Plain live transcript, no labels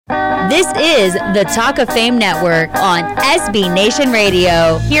This is the Talk of Fame Network on SB Nation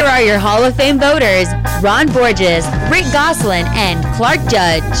Radio. Here are your Hall of Fame voters, Ron Borges, Rick Gosselin, and Clark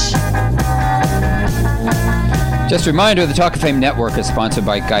Judge. Just a reminder, the Talk of Fame Network is sponsored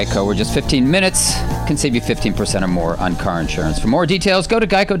by Geico, where just 15 minutes can save you 15% or more on car insurance. For more details, go to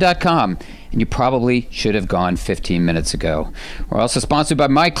geico.com. And you probably should have gone 15 minutes ago. We're also sponsored by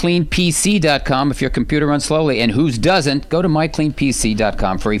mycleanpc.com if your computer runs slowly. And whose doesn't? Go to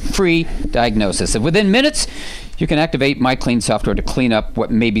mycleanpc.com for a free diagnosis. And within minutes, you can activate MyClean software to clean up what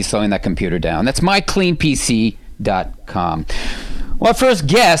may be slowing that computer down. That's mycleanpc.com. Well, our first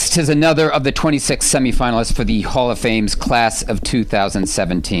guest is another of the 26 semifinalists for the Hall of Fame's class of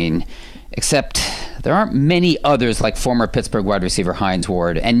 2017. Except there aren't many others like former Pittsburgh wide receiver Hines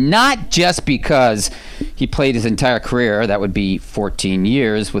Ward. And not just because he played his entire career, that would be 14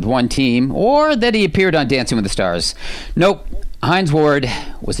 years, with one team, or that he appeared on Dancing with the Stars. Nope, Hines Ward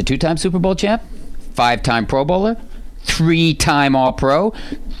was a 2-time Super Bowl champ, 5-time Pro Bowler, 3-time All-Pro,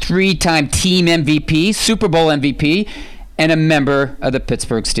 3-time team MVP, Super Bowl MVP, and a member of the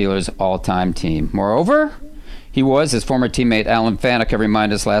Pittsburgh Steelers all-time team. Moreover, he was, his former teammate Alan Faneca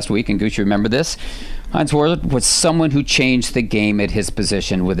reminded us last week, and Goose, you remember this, Hines Ward was someone who changed the game at his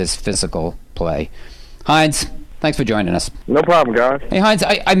position with his physical play. Hines, thanks for joining us. No problem, guys. Hey, Hines,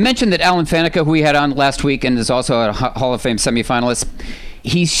 I mentioned that Alan Faneca, who we had on last week and is also a Hall of Fame semifinalist,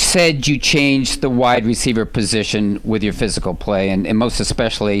 he said you changed the wide receiver position with your physical play, and most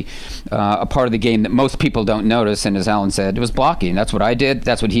especially a part of the game that most people don't notice, and as Alan said, it was blocking. That's what I did.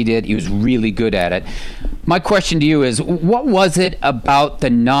 That's what he did. He was really good at it. My question to you is, what was it about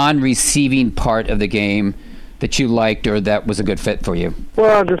the non-receiving part of the game that you liked or that was a good fit for you?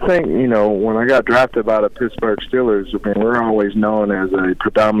 Well, I just think, when I got drafted by the Pittsburgh Steelers, we're always known as a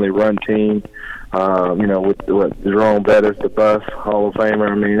predominantly run team. With Jerome Bettis, the bus Hall of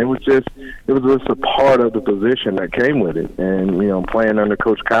Famer. It was just a part of the position that came with it. And, playing under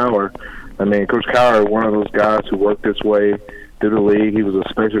Coach Cowher, Coach Cowher, one of those guys who worked his way through the league. He was a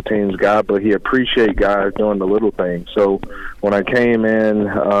special teams guy, but he appreciated guys doing the little things. So when I came in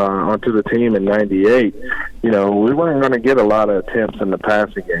onto the team in '98, we weren't going to get a lot of attempts in the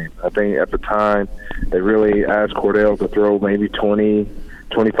passing game. I think at the time they really asked Cordell to throw maybe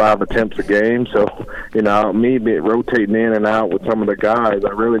 25 attempts a game. So, me rotating in and out with some of the guys, I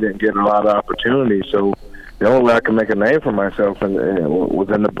really didn't get a lot of opportunities. So the only way I could make a name for myself was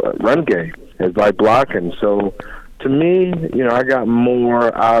in the run game, is by blocking. So to me, I got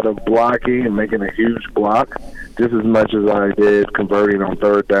more out of blocking and making a huge block just as much as I did converting on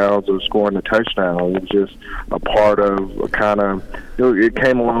third downs or scoring a touchdown. It was just a part of it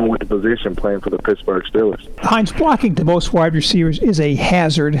came along with the position playing for the Pittsburgh Steelers. Hines, blocking to most wide receivers is a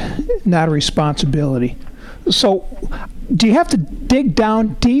hazard, not a responsibility. So do you have to dig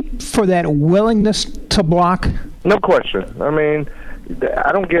down deep for that willingness to block? No question. I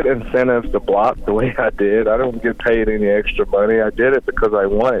don't get incentives to block the way I did. I don't get paid any extra money. I did it because I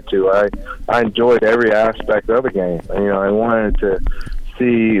wanted to. I enjoyed every aspect of the game. I wanted to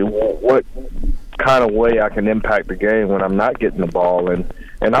see what kind of way I can impact the game when I'm not getting the ball. And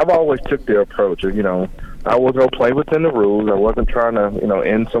I've always took the approach of, I was going to play within the rules. I wasn't trying to,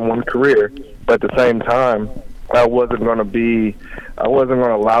 end someone's career. But at the same time, I wasn't going to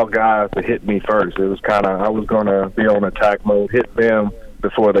allow guys to hit me first. It was I was going to be on attack mode, hit them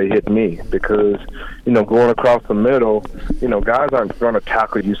before they hit me, because, going across the middle, guys aren't going to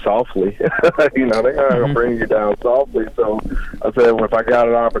tackle you softly. They're not going to bring you down softly. So I said, well, if I got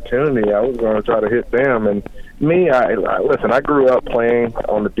an opportunity, I was going to try to hit them. And me, I grew up playing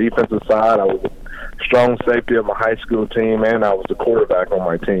on the defensive side. I was strong safety of my high school team, and I was the quarterback on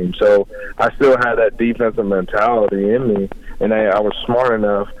my team. So I still had that defensive mentality in me, and I was smart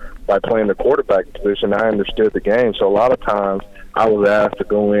enough by playing the quarterback position. I understood the game. So a lot of times I was asked to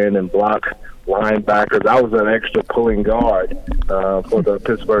go in and block linebackers. I was an extra pulling guard for the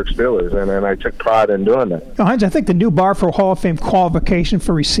Pittsburgh Steelers, and I took pride in doing that. Now, Hines, I think the new bar for Hall of Fame qualification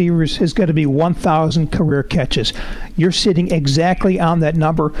for receivers is going to be 1,000 career catches. You're sitting exactly on that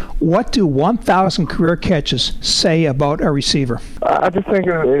number. What do 1,000 career catches say about a receiver? I just think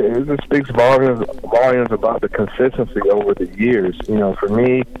it just speaks volumes about the consistency over the years. For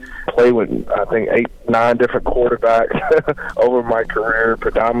me, play with, I think, 8-9 different quarterbacks over my career,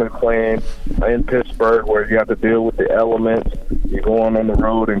 predominantly playing in Pittsburgh, where you have to deal with the elements. You're going on the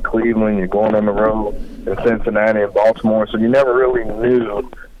road in Cleveland, you're going on the road in Cincinnati and Baltimore, so you never really knew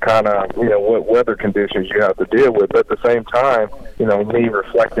what weather conditions you have to deal with. But at the same time, me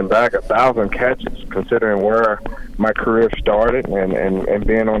reflecting back, 1,000 catches, considering where my career started and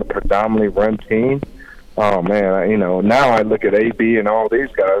being on a predominantly run team, Oh man, now I look at AB and all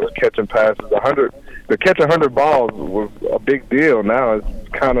these guys catching passes 100. To catch 100 balls was a big deal. Now it's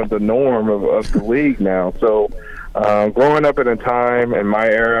kind of the norm of the league now. So growing up at a time in my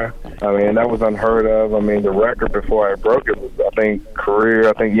era, I mean, that was unheard of. I mean, the record before I broke it was, I think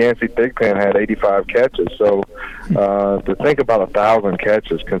Yancey Thigpen had 85 catches. So to think about 1,000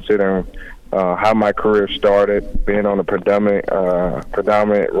 catches, considering how my career started, being on a predominant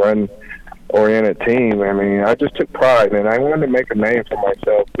run-oriented team, I mean, I just took pride, and I wanted to make a name for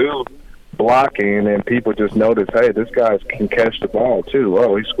myself through blocking, and people just noticed, hey, this guy can catch the ball too.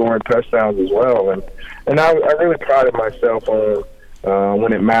 Oh, he's scoring touchdowns as well, and I really prided myself on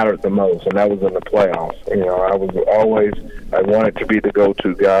when it mattered the most, and that was in the playoffs. I wanted to be the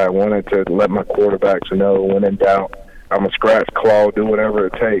go-to guy. I wanted to let my quarterbacks know when in doubt, I'm a scratch claw, do whatever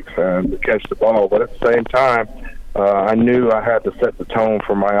it takes to catch the ball. But at the same time, I knew I had to set the tone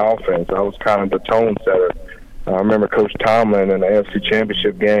for my offense. I was kind of the tone setter. I remember Coach Tomlin in the AFC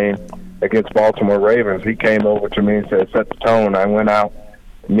Championship game against Baltimore Ravens. He came over to me and said, set the tone. I went out.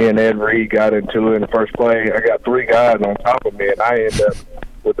 Me and Ed Reed got into it in the first play. I got 3 guys on top of me, and I ended up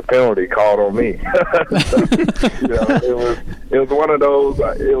with the penalty called on me. It was one of those.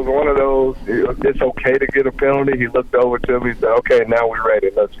 It's okay to get a penalty. He looked over to me and said, okay, now we're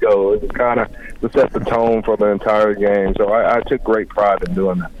ready. Let's go. It was kind of to set the tone for the entire game. So I took great pride in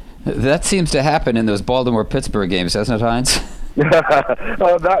doing that. That seems to happen in those Baltimore-Pittsburgh games, doesn't it, Hines?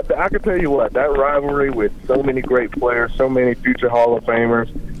 I can tell you what, that rivalry with so many great players, so many future Hall of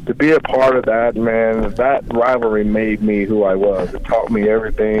Famers, to be a part of that, man, that rivalry made me who I was. It taught me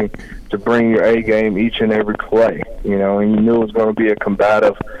everything to bring your A game each and every play, and you knew it was going to be a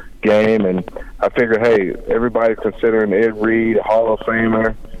combative game. And I figured, hey, everybody's considering Ed Reed a Hall of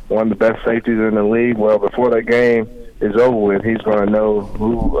Famer, one of the best safeties in the league. Well, before that game is over with, he's going to know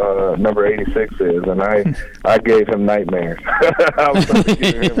who number 86 is, and I gave him nightmares. I was going to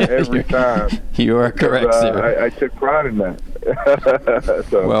give him every time. You are correct, sir. I took pride in that.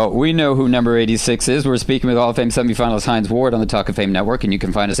 So. Well, we know who number 86 is. We're speaking with Hall of Fame semifinalist Hines Ward on the Talk of Fame Network, and you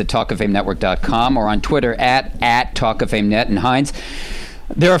can find us at talkoffamenetwork.com or on Twitter at Talk of Fame Net. And Hines,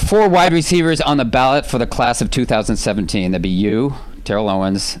 there are 4 wide receivers on the ballot for the class of 2017. That'd be you, Terrell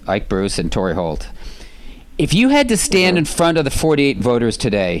Owens, Ike Bruce, and Torrey Holt. If you had to stand in front of the 48 voters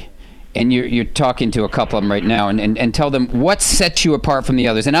today, and you're talking to a couple of them right now, and tell them what sets you apart from the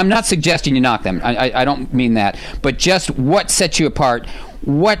others, and I'm not suggesting you knock them, I don't mean that, but just what sets you apart,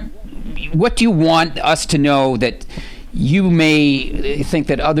 what do you want us to know that you may think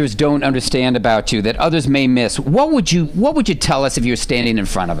that others don't understand about you, that others may miss? What would you tell us if you were standing in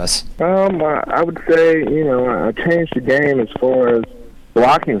front of us? I would say, I changed the game as far as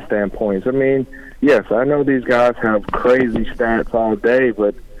blocking standpoints. I mean, yes, I know these guys have crazy stats all day,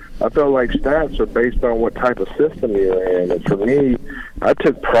 but I feel like stats are based on what type of system you're in. And for me, I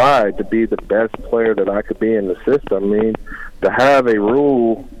took pride to be the best player that I could be in the system. I mean, to have a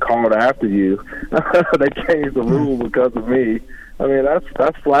rule called after you, they changed the rule because of me. I mean,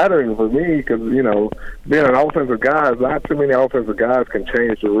 that's flattering for me because, being an offensive guy, not too many offensive guys can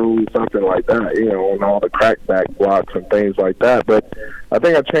change the rules, something like that, and all the crackback blocks and things like that. But I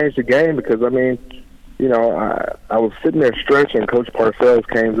think I changed the game because, I mean, I was sitting there stretching. Coach Parcells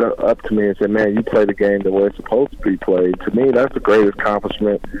came up to me and said, man, you play the game the way it's supposed to be played. To me, that's the greatest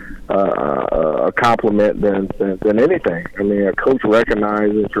accomplishment, a compliment than anything. I mean, a coach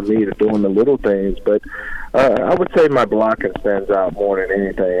recognizing for me to doing the little things. But I would say my blocking stands out more than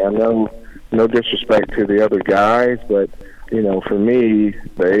anything. I know no disrespect to the other guys, but for me,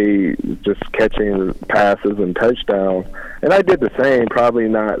 they just catching passes and touchdowns. And I did the same, probably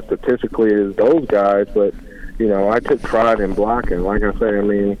not statistically as those guys, but, I took pride in blocking. Like I say, I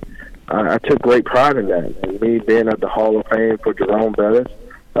mean, I took great pride in that. And me being at the Hall of Fame for Jerome Bettis,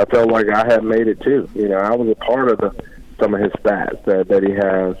 I felt like I had made it too. I was a part of some of his stats that he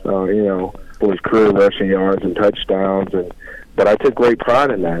has, for his career rushing yards and touchdowns. But I took great pride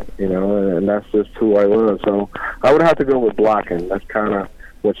in that, and that's just who I was. So I would have to go with blocking. That's kind of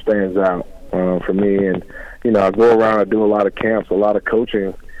what stands out for me. And, I go around, I do a lot of camps, a lot of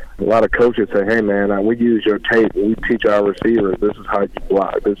coaching. A lot of coaches say, hey, man, we use your tape. We teach our receivers, this is how you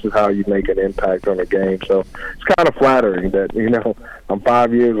block. This is how you make an impact on the game. So it's kind of flattering that, I'm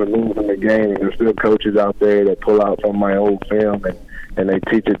 5 years removed from the game, and there's still coaches out there that pull out from my old film and they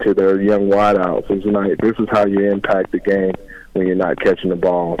teach it to their young wideouts. It's like, this is how you impact the game when you're not catching the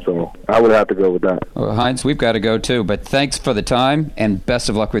ball. So I would have to go with that. Well, Hines, we've got to go too, but thanks for the time, and best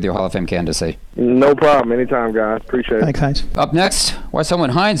of luck with your Hall of Fame candidacy. No problem. Anytime, guys. Appreciate it. Thanks, Hines. Up next, why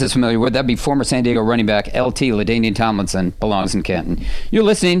someone Hines is familiar with, that'd be former San Diego running back LT LaDainian Tomlinson, belongs in Canton. You're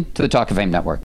listening to the Talk of Fame Network.